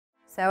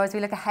So as we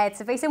look ahead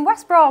to facing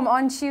West Brom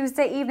on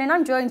Tuesday evening,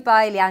 I'm joined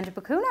by Leandro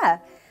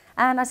Bacuna.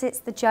 And as it's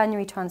the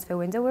January transfer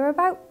window, we're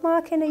about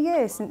marking a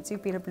year since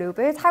you've been a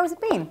Bluebird. How's it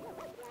been?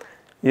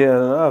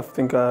 Yeah, I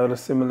think I had a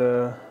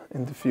similar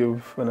interview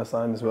when I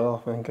signed as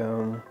well. I think,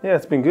 yeah,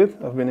 it's been good.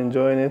 I've been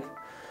enjoying it.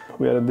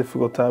 We had a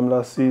difficult time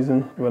last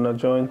season when I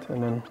joined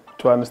and then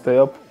trying to stay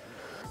up.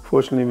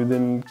 Fortunately, we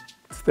didn't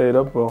stay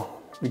up, but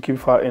we keep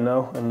fighting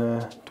now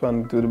and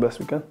trying to do the best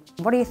we can.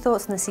 What are your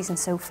thoughts on the season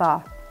so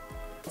far?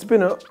 It's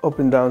been an up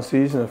and down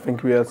season. I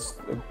think we had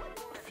a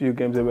few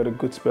games that we had a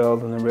good spell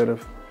and then we had a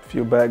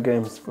few bad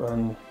games.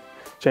 And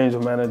change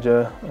of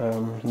manager,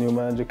 new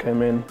manager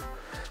came in.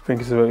 I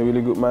think he's a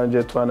really good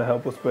manager trying to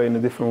help us play in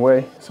a different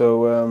way.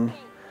 So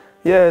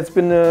yeah, it's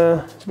been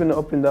an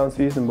up and down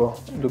season,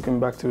 but looking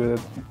back to it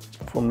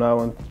from now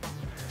on,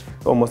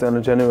 almost end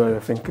of January, I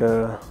think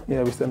yeah,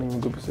 we're standing in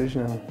a good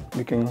position and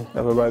we can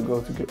have a right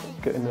go to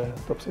get in the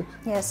top 6.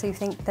 Yeah, so you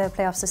think the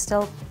playoffs are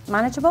still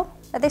manageable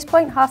at this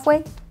point,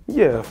 halfway?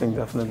 Yeah, I think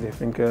definitely. I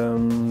think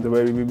the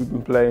way we've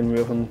been playing, we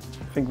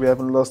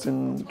haven't lost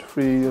in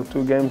 3 or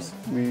 2 games.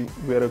 We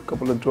had a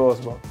couple of draws,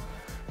 but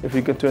if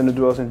we can turn the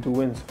draws into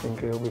wins, I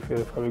think it'll be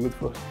very good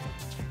for us.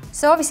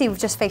 So obviously we've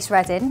just faced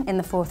Reading in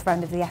the 4th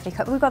round of the FA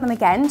Cup. We've got them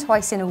again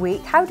twice in a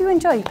week. How do you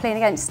enjoy playing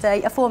against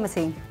a former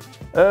team?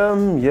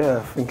 Yeah,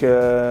 I think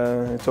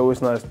it's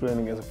always nice playing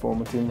against a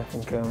former team. I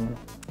think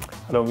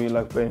I don't really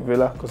like playing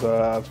Villa because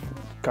I've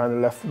kind of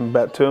left in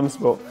bad terms,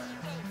 but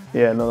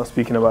yeah, not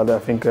speaking about that, I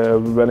think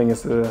Reading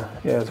is a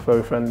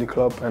very friendly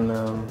club and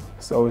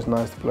it's always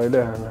nice to play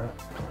there. And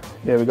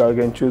yeah, we got a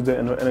game Tuesday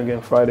and a game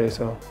Friday,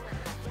 so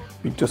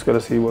we just got to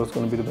see what's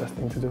going to be the best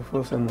thing to do for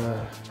us and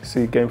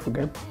see game for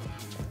game.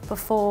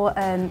 Before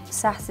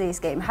Saturday's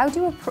game, how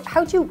do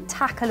you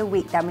tackle a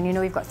week then when you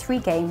know you've got 3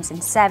 games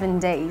in 7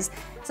 days?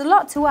 It's a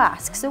lot to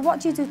ask. So what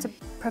do you do to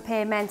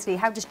prepare mentally?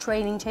 How does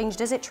training change?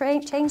 Does it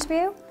change for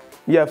you?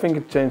 Yeah, I think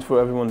it changed for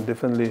everyone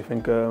differently. I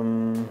think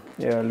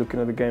yeah,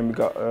 looking at the game we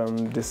got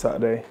this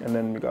Saturday and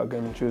then we got a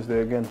game on Tuesday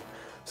again.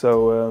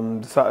 So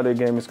the Saturday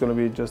game is going to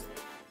be just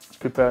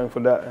preparing for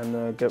that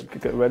and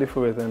get ready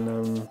for it.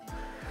 And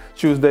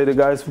Tuesday, the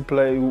guys who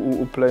play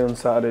on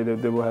Saturday,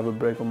 they will have a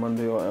break on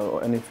Monday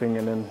or anything,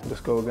 and then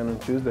just go again on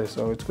Tuesday.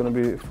 So it's going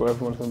to be, for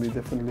everyone's going to be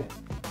differently.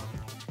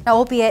 Now,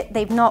 albeit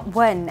they've not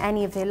won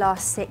any of their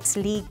last 6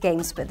 league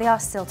games, but they are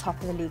still top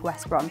of the league,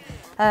 West Brom.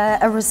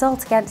 A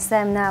result against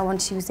them now on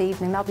Tuesday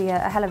evening, that'll be a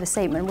hell of a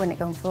statement, wouldn't it,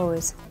 going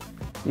forward?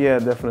 Yeah,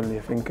 definitely.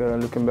 I think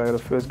looking back at the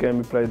first game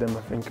we played them,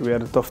 I think we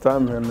had a tough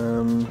time,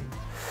 and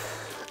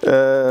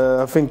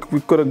I think we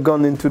could have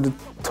gone into the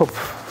top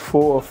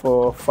 4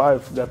 or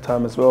 5 that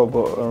time as well,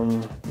 but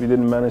we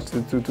didn't manage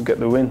to get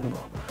the win. But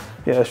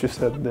yeah, as you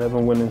said, they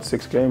haven't won in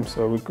 6 games,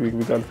 so we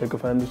got to take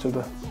advantage of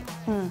that.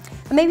 And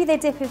maybe their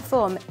dip in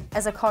form,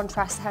 as a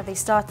contrast to how they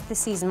started the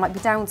season, might be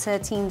down to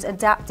teams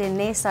adapting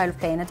their style of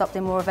play and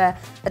adopting more of a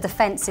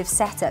defensive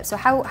setup. So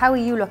how are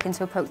you looking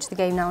to approach the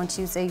game now on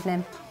Tuesday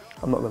evening?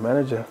 I'm not the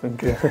manager, I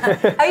think.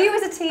 Are you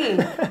as a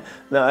team?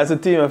 No, as a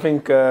team, I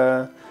think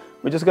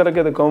we just got to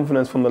get the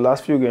confidence from the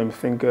last few games. I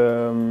think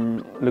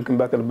looking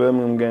back at the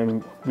Birmingham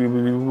game, we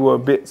were a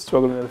bit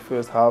struggling in the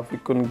first half. We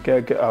couldn't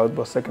get out,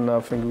 but second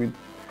half I think we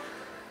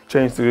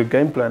changed the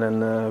game plan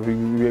and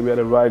we had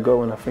a right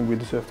go, and I think we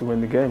deserve to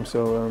win the game.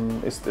 So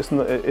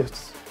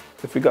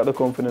if we got the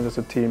confidence as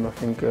a team, I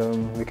think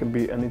we can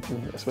beat any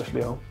team,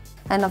 especially at home.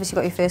 And obviously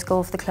you got your first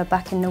goal for the club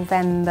back in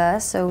November,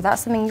 so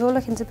that's something you're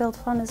looking to build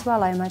upon as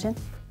well, I imagine.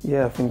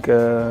 Yeah, I think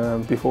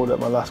before that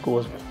my last goal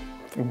was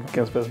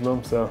against West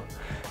Brom, so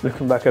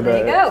looking back at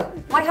that. There you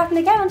go. Might happen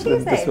again on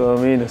Tuesday. That's what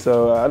I mean.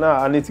 So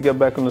I need to get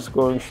back on the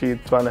scoring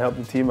sheet, trying to help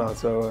the team out.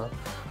 So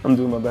I'm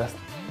doing my best.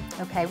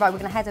 Okay, right. We're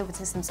going to head over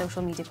to some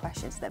social media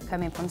questions that have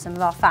come in from some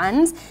of our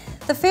fans.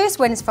 The first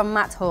one is from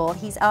Matt Hall.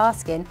 He's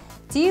asking,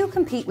 do you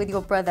compete with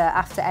your brother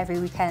after every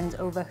weekend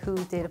over who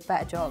did a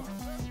better job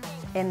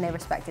in their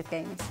respective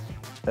games?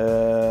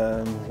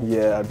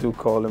 Yeah, I do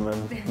call him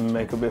and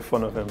make a bit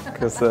fun of him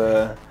because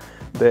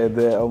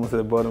they're almost at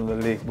the bottom of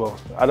the league. But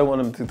I don't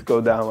want him to go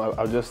down.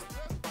 I'll just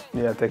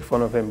take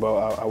fun of him, but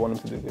I want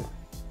him to do good.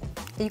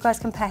 Are you guys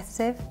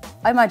competitive?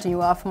 I imagine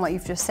you are from what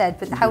you've just said,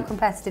 but how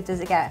competitive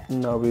does it get?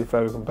 No, we're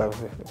very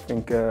competitive. I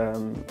think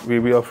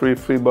we are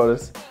three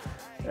brothers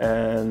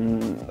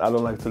and I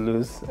don't like to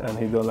lose and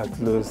he don't like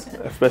to lose,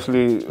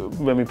 especially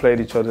when we played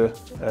each other.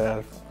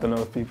 I don't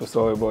know if people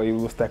saw it, but he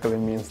was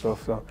tackling me and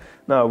stuff. So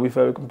no, we're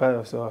very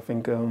competitive, so I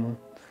think I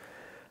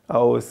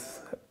always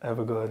have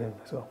a go at him.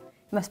 So.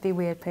 Must be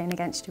weird playing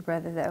against your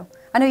brother though.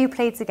 I know you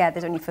played together,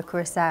 don't you, for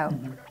Curacao?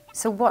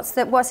 So what's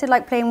it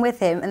like playing with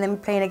him and then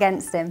playing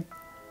against him?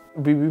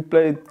 We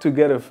played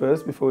together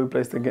first before we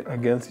played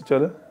against each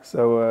other.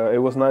 So it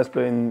was nice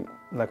playing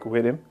like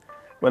with him.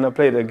 When I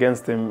played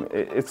against him,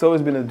 it's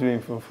always been a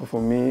dream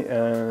for me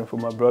and for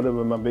my brother,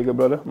 my bigger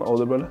brother, my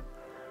older brother.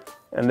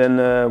 And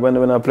then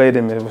when I played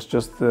him, it was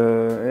just,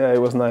 yeah,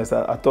 it was nice.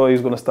 I thought he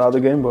was going to start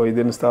the game, but he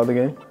didn't start the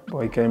game.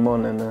 But he came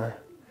on and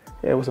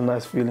yeah, it was a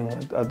nice feeling.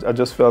 I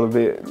just felt a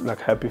bit like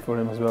happy for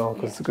him as well,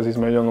 because he's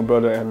my younger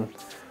brother and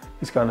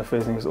he's kind of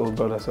facing his older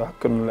brother, so I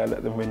couldn't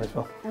let them win as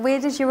well. Where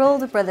does your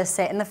older brother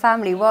sit in the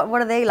family? What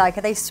are they like?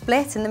 Are they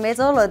split in the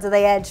middle, or do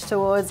they edge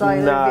towards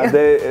either Nah, of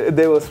you?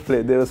 they were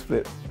split. They were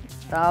split.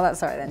 Oh,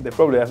 that's all right then. They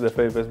probably have their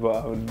favourites,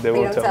 but they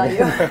won't tell me.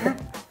 You.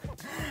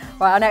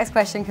 Right, our next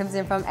question comes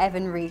in from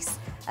Evan Rees.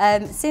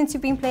 Since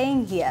you've been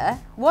playing here,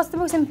 what's the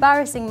most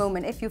embarrassing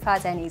moment, if you've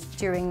had any,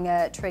 during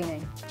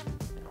training?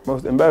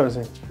 Most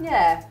embarrassing?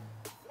 Yeah.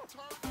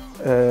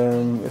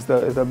 Is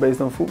that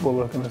based on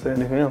football, or can I say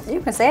anything else?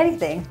 You can say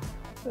anything.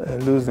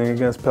 Losing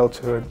against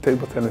Pelcher at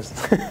table tennis.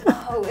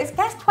 Oh, it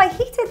gets quite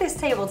heated, this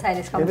table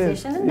tennis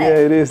competition, isn't it?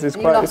 Yeah, it is. It's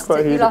quite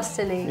heated. You lost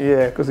to Lee.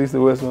 Yeah, because he's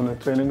the worst one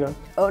at training ground.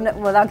 Oh, no,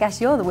 well, I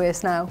guess you're the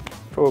worst now.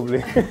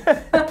 Probably.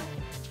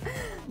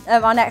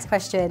 Our next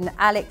question,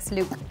 Alex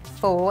Luke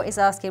 4 is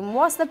asking,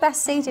 what's the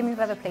best stadium you've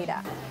ever played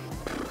at?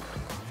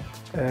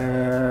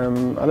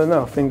 I don't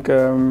know. I think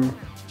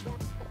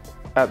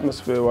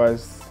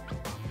atmosphere-wise,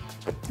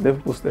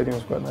 Liverpool Stadium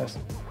is quite nice.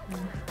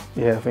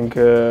 Yeah, I think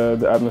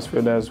the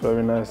atmosphere there is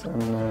very nice,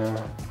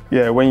 and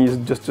yeah, when you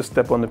just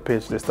step on the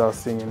pitch, they start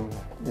singing.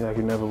 Yeah,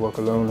 you never walk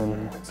alone,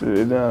 and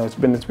it's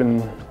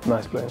been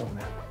nice playing over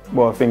there.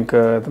 Well, I think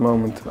at the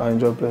moment I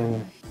enjoy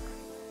playing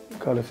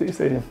Cardiff City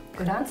Stadium.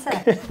 Good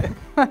answer.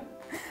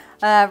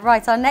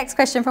 Right, our next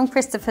question from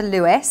Christopher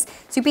Lewis.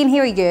 So you've been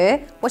here a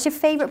year. What's your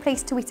favourite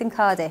place to eat in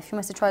Cardiff? You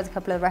must have tried a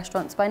couple of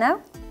restaurants by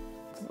now.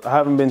 I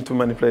haven't been to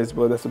many places,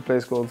 but there's a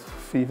place called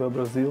Viva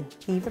Brazil.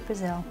 Viva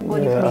Brazil.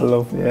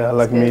 Yeah, I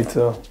like meat,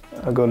 so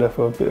I go there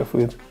for a bit of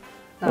food.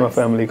 Nice. My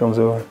family comes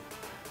over.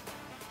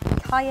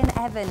 Kyan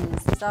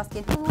Evans is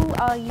asking, who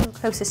are you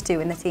closest to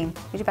in the team?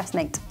 Who's your best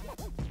mate?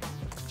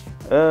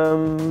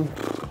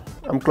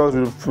 I'm close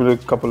with a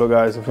couple of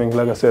guys. I think,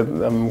 like I said,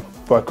 I'm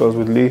quite close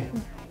with Lee,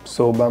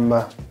 So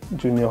Bamba,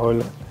 Junior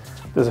Hoyler.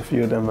 There's a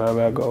few of them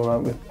where I go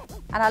around with.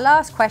 And our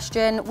last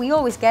question, we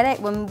always get it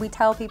when we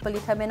tell people you're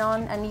coming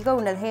on, and you go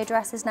into the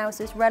hairdressers now,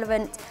 so it's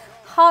relevant.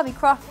 Harvey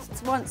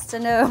Croft wants to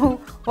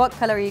know, what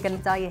colour are you going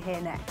to dye your hair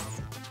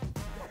next?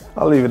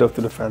 I'll leave it up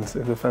to the fans.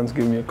 If the fans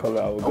give me a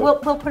colour, I will go.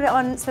 We'll put it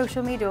on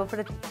social media. We'll put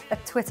a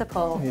Twitter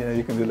poll. Yeah,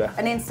 you can do that.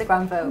 An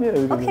Instagram vote.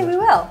 Yeah, okay, we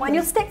will. And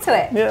you'll stick to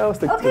it? Yeah, I'll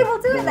stick to it. Okay,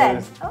 we'll do it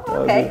then.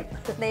 Oh, okay.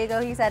 There you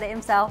go, he said it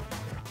himself.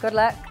 Good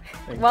luck.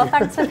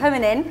 Thanks for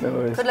coming in. No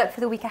worries. Good luck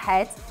for the week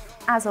ahead.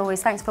 As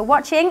always, thanks for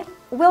watching.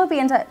 We'll be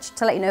in touch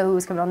to let you know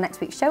who's coming on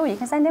next week's show, and you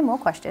can send in more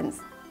questions.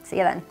 See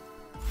you then.